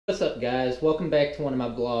Guys, welcome back to one of my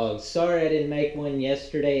vlogs. Sorry I didn't make one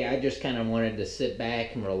yesterday. I just kind of wanted to sit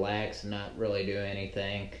back and relax and not really do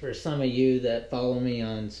anything. For some of you that follow me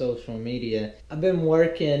on social media, I've been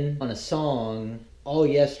working on a song all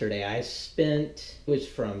yesterday. It was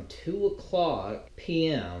from 2 o'clock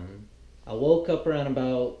p.m. I woke up around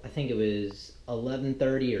about, I think it was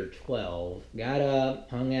 11:30 or 12. Got up,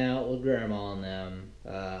 hung out with Grandma and them.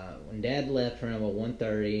 When Dad left around about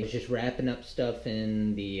 1:30, I was just wrapping up stuff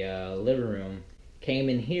in the living room. Came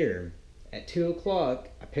in here at 2 o'clock.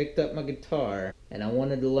 I picked up my guitar and I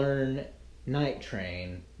wanted to learn Night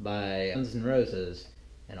Train by Guns N' Roses.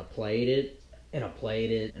 And I played it, and I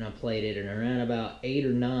played it, and I played it. And around about 8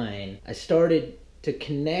 or 9, I started to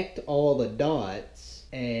connect all the dots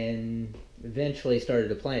and eventually started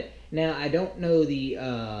to play it. Now, I don't know the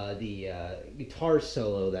guitar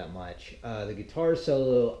solo that much. The guitar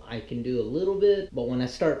solo I can do a little bit, but when I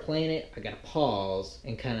start playing it, I gotta pause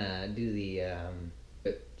and kind of do the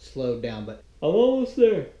slowed down. But I'm almost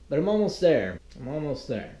there. I'm almost there.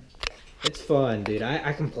 It's fun, dude.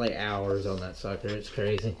 I can play hours on that sucker. It's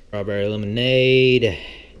crazy. Strawberry lemonade.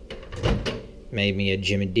 Made me a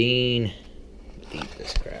Jimmy Dean. Eat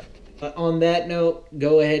this crap. But on that note,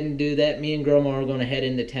 go ahead and do that. Me and Grandma are going to head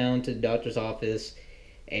into town to the doctor's office,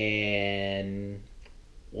 and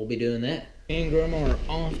we'll be doing that. Me and Grandma are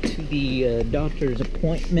off to the doctor's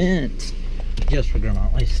appointment. Just for Grandma,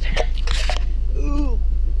 at least. Ooh.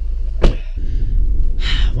 Why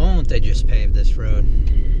won't they just pave this road?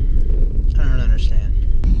 I don't understand.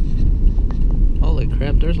 Holy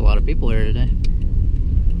crap, there's a lot of people here today.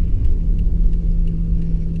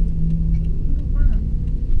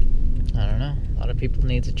 I don't know. A lot of people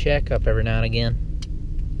needs a checkup every now and again.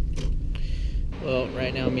 Well,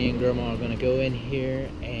 right now me and Grandma are going to go in here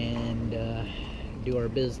and do our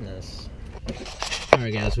business.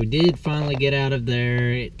 Alright guys, we did finally get out of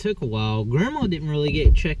there. It took a while. Grandma didn't really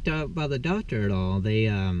get checked out by the doctor at all. We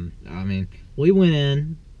went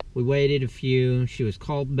in, we waited a few, she was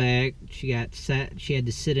called back, she had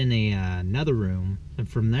to sit in another room, and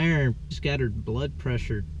from there, just got her blood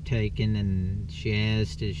pressure taken, and she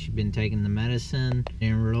asked if she'd been taking the medicine.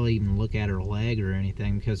 Didn't really even look at her leg or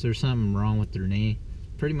anything, because there's something wrong with her knee.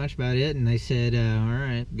 Pretty much about it, and they said,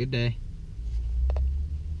 alright, good day.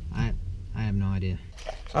 I have no idea.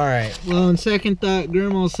 Alright, well, on second thought,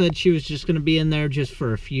 Grandma said she was just going to be in there just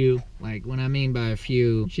for a few. Like, what I mean by a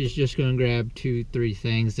few, she's just going to grab 2-3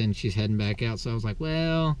 things, then she's heading back out. So I was like,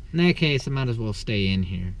 well, in that case, I might as well stay in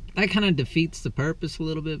here. That kind of defeats the purpose a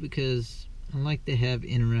little bit, because I like to have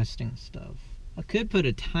interesting stuff. I could put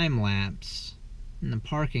a time lapse in the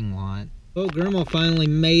parking lot. Well, Grandma finally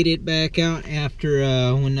made it back out after,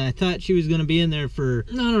 when I thought she was going to be in there for,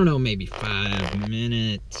 I don't know, maybe 5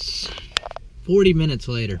 minutes. 40 minutes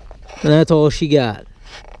later. And that's all she got.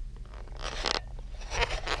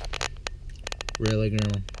 Really,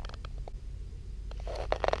 Grandma?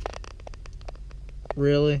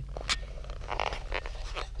 Really? I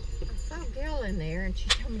saw a girl in there and she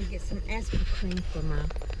told me to get some aspirin cream for my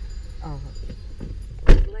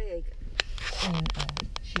leg. And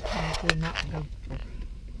she told me not to go for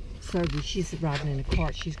surgery. She's riding in a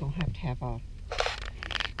cart. She's going to have a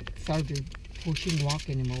surgery before she can walk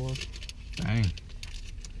anymore. Dang.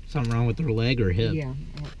 Something wrong with her leg or hip? Yeah.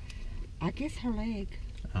 I guess her leg.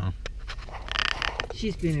 Oh.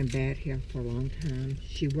 She's been in bad health for a long time.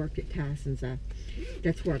 She worked at Tyson's.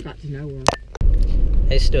 That's where I got to know her.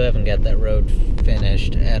 They still haven't got that road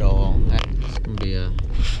finished at all. It's gonna be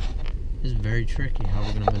it's very tricky how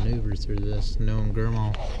we're gonna maneuver through this, knowing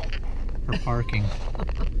Grandma, her parking.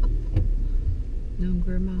 No,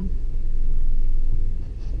 Grandma.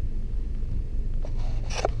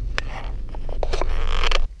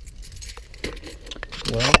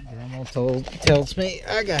 Well, Grandma tells me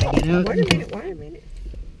I gotta get out. Wait a minute.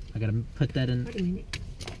 I gotta put that in. Wait a minute.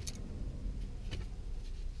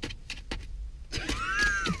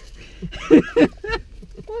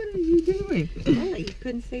 What are you doing? Oh, you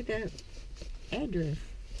couldn't see the address.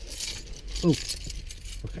 Oh,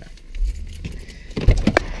 okay.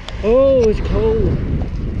 Oh, it's cold.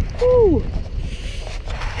 Woo.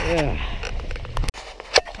 Yeah.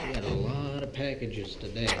 We got a lot of packages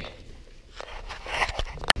today.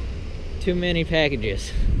 Too many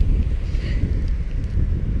packages.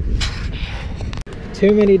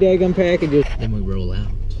 Too many daggum packages. Then we roll out.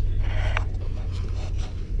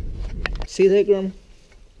 See that, Grandma?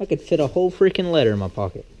 I could fit a whole freaking letter in my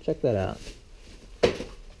pocket. Check that out.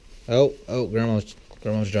 Oh, Grandma's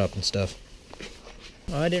dropping stuff.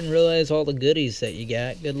 Oh, I didn't realize all the goodies that you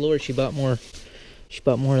got. Good Lord, she bought more of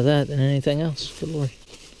that than anything else. Good Lord.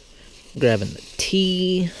 Grabbing the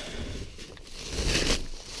tea.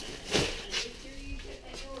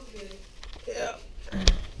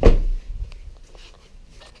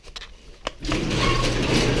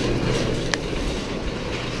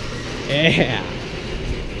 Yeah.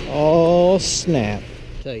 Oh, snap.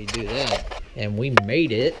 That's how you do that. And we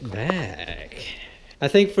made it back. I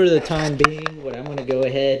think for the time being, what I'm going to go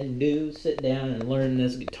ahead and do, sit down and learn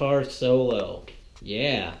this guitar solo.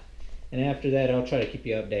 Yeah. And after that, I'll try to keep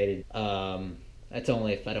you updated. That's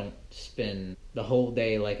only if I don't spend the whole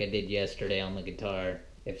day like I did yesterday on the guitar.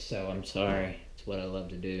 If so, I'm sorry. It's what I love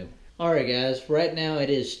to do. Alright guys, right now it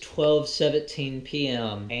is 12:17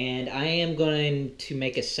 p.m. and I am going to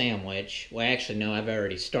make a sandwich. Well, actually no, I've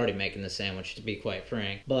already started making the sandwich, to be quite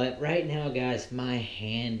frank. But right now guys, my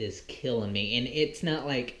hand is killing me, and it's not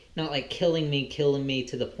like killing me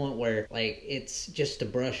to the point where like it's just a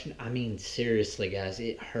brush. I mean, seriously guys,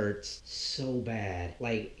 it hurts so bad.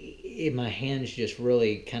 Like my hand's just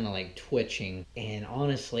really kind of like twitching, and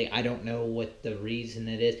honestly I don't know what the reason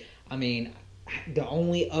it is. I mean, the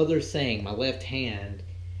only other thing, my left hand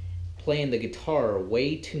playing the guitar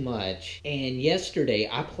way too much, and yesterday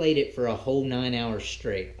I played it for a whole 9 hours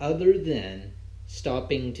straight, other than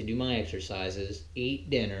stopping to do my exercises, eat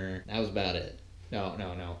dinner. That was about it.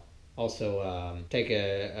 No. Also,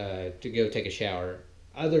 to go take a shower.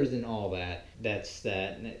 Other than all that, that's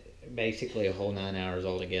that. Basically a whole 9 hours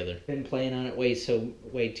altogether. Been playing on it way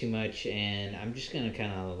too much, and I'm just gonna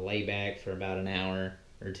kind of lay back for about an hour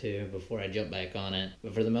or two before I jump back on it.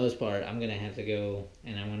 But for the most part, I'm gonna have to go,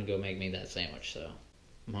 and I'm gonna go make me that sandwich. So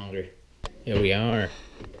I'm hungry. Here we are.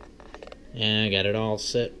 Yeah, I got it all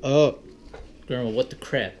set up. Girl, what the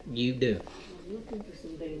crap you do? I'm looking for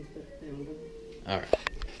some beans, but found them. All right.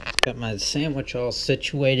 Got my sandwich all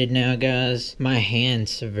situated now, guys. My hand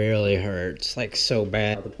severely hurts, like so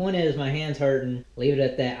bad. The point is, my hand's hurting. Leave it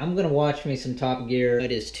at that. I'm gonna watch me some Top Gear.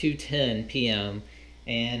 It is 2:10 p.m.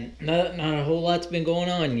 and not a whole lot's been going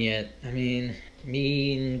on yet. I mean,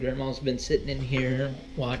 me and Grandma's been sitting in here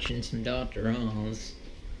watching some Dr. Oz.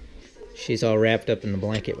 She's all wrapped up in the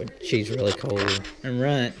blanket, but she's really cold. And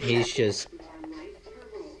Runt, he's just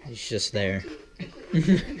there.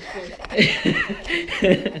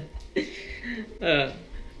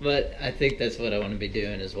 But I think that's what I want to be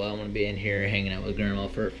doing as well. I want to be in here hanging out with Grandma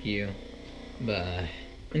for a few, but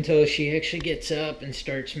until she actually gets up and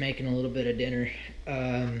starts making a little bit of dinner.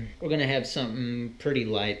 We're gonna have something pretty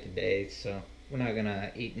light today, so we're not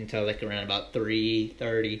gonna eat until like around about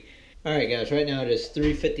 3:30. Alright guys, right now it is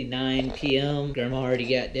 3:59 p.m. Grandma already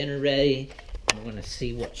got dinner ready. I'm gonna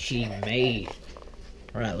see what she made.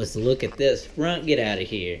 Alright, let's look at this. Runt, get out of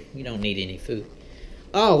here. You don't need any food.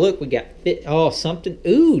 Oh, look, we got something.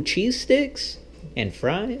 Ooh, cheese sticks and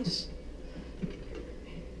fries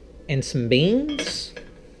and some beans.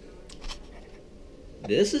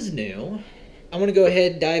 This is new. I want to go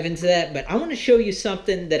ahead and dive into that, but I want to show you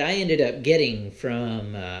something that I ended up getting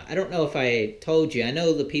from, I don't know if I told you. I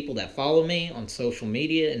know the people that follow me on social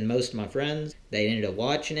media and most of my friends, they ended up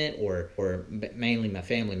watching it, or mainly my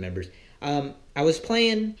family members. I was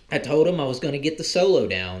playing, I told them I was going to get the solo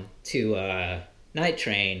down to Night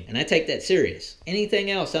Train, and I take that serious.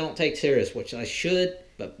 Anything else I don't take serious, which I should,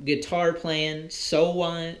 but guitar playing, soul,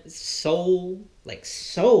 I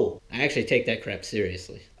actually take that crap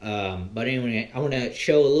seriously. But anyway, I want to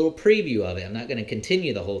show a little preview of it. I'm not going to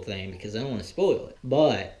continue the whole thing because I don't want to spoil it.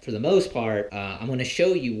 But for the most part, I'm going to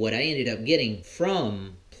show you what I ended up getting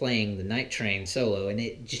from playing the Night Train solo, and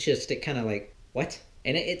it kind of like, what?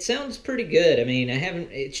 And it sounds pretty good. I mean,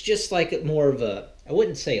 it's just like more of a, I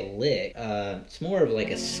wouldn't say a lick, it's more of like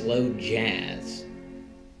a slow jazz.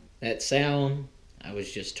 That sound, I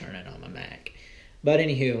was just turning on my Mac. But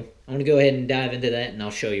anywho, I'm going to go ahead and dive into that, and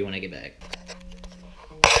I'll show you when I get back.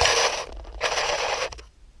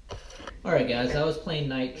 Alright guys, I was playing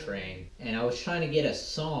Night Train, and I was trying to get a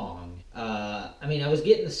song. I was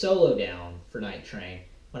getting the solo down for Night Train.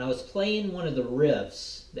 When I was playing one of the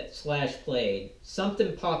riffs that Slash played,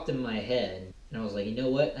 something popped in my head, and I was like, you know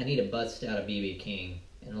what? I need to bust out a B.B. King,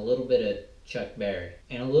 and a little bit of Chuck Berry,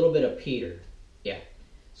 and a little bit of Peter. Yeah.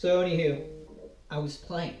 So anywho, I was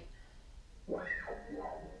playing.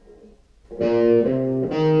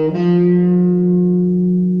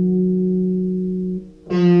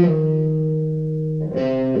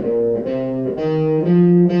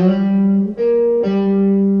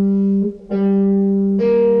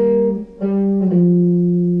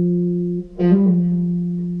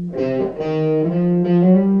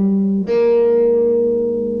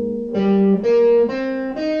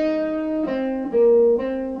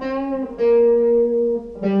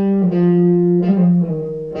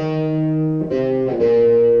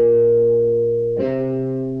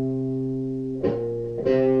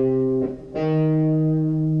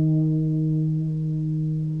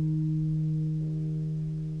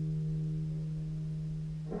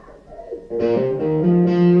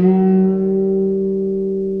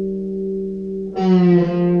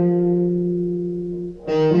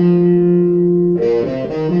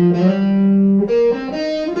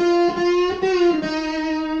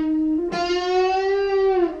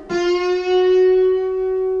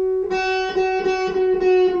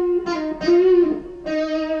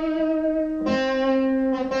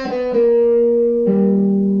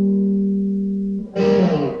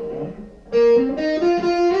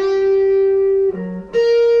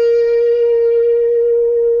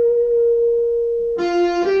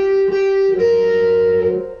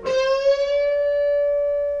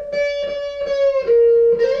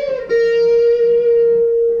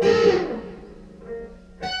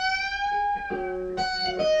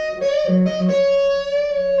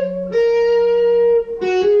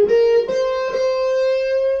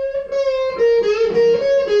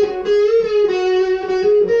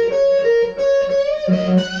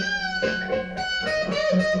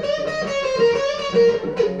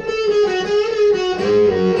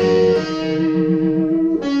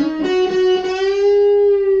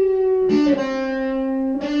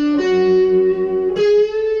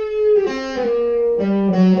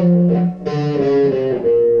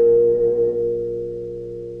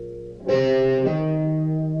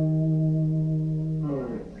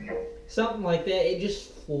 Something like that. It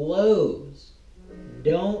just flows.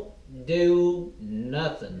 Don't do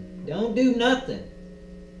nothing. Don't do nothing.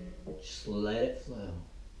 Just let it flow.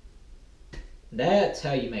 That's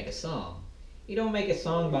how you make a song. You don't make a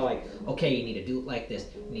song by like, okay, you need to do it like this,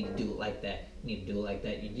 you need to do it like that, you need to do it like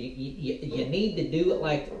that. You need to do it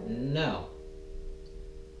like, no.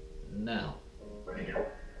 No.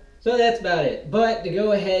 So that's about it. But to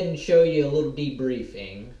go ahead and show you a little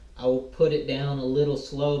debriefing, I will put it down a little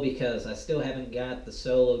slow because I still haven't got the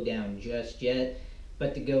solo down just yet.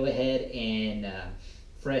 But to go ahead and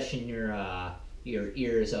freshen your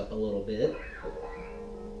ears up a little bit.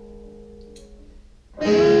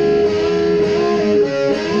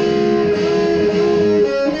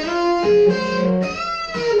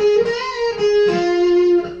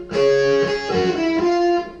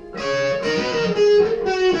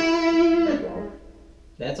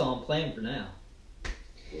 That's all I'm playing for now.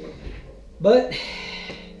 But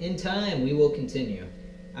in time, we will continue.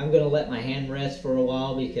 I'm going to let my hand rest for a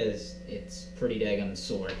while because it's pretty daggone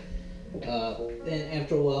sore. Then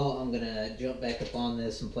after a while, I'm going to jump back up on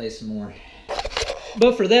this and play some more.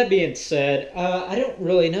 But for that being said, I don't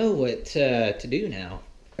really know what to do now.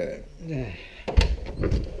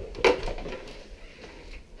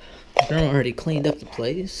 I've already cleaned up the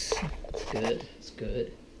place. It's good. It's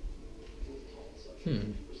good.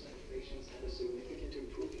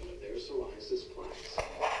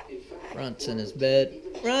 Runt's in his bed.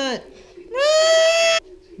 Runt! Runt!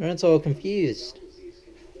 Runt's all confused.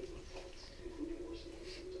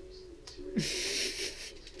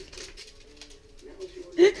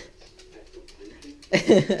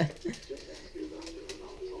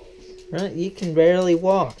 Runt, you can barely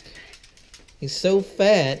walk. He's so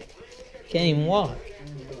fat, can't even walk.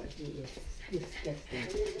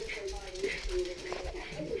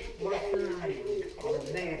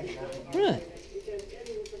 Runt.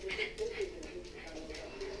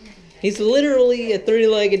 He's literally a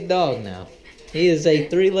three-legged dog now. He is a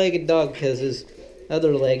three-legged dog because his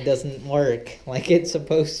other leg doesn't work like it's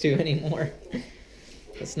supposed to anymore.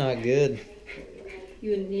 That's not good.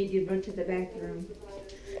 You need to run to the bathroom.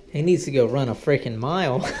 He needs to go run a freaking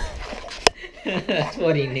mile. That's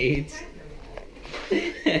what he needs.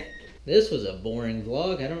 This was a boring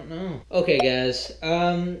vlog, I don't know. Okay guys,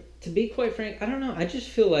 to be quite frank, I don't know, I just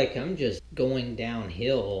feel like I'm just going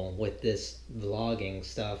downhill with this vlogging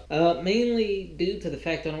stuff. Mainly due to the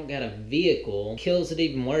fact I don't got a vehicle. Kills it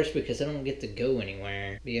even worse because I don't get to go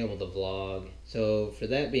anywhere, be able to vlog. So for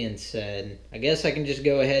that being said, I guess I can just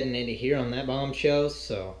go ahead and end it here on that bombshell.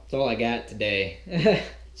 So that's all I got today.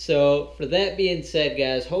 So for that being said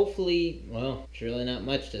guys, hopefully, well, there's really not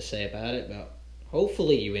much to say about it, but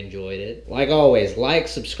hopefully you enjoyed it. Like always, like,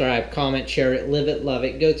 subscribe, comment, share it, live it, love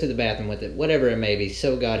it, go to the bathroom with it, whatever it may be.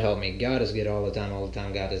 So God help me. God is good all the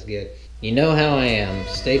time God is good. You know how I am.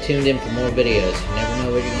 Stay tuned in for more videos. You never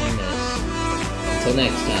know what you're going to miss. Until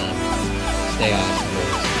next time, stay awesome.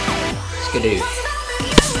 Skidoo.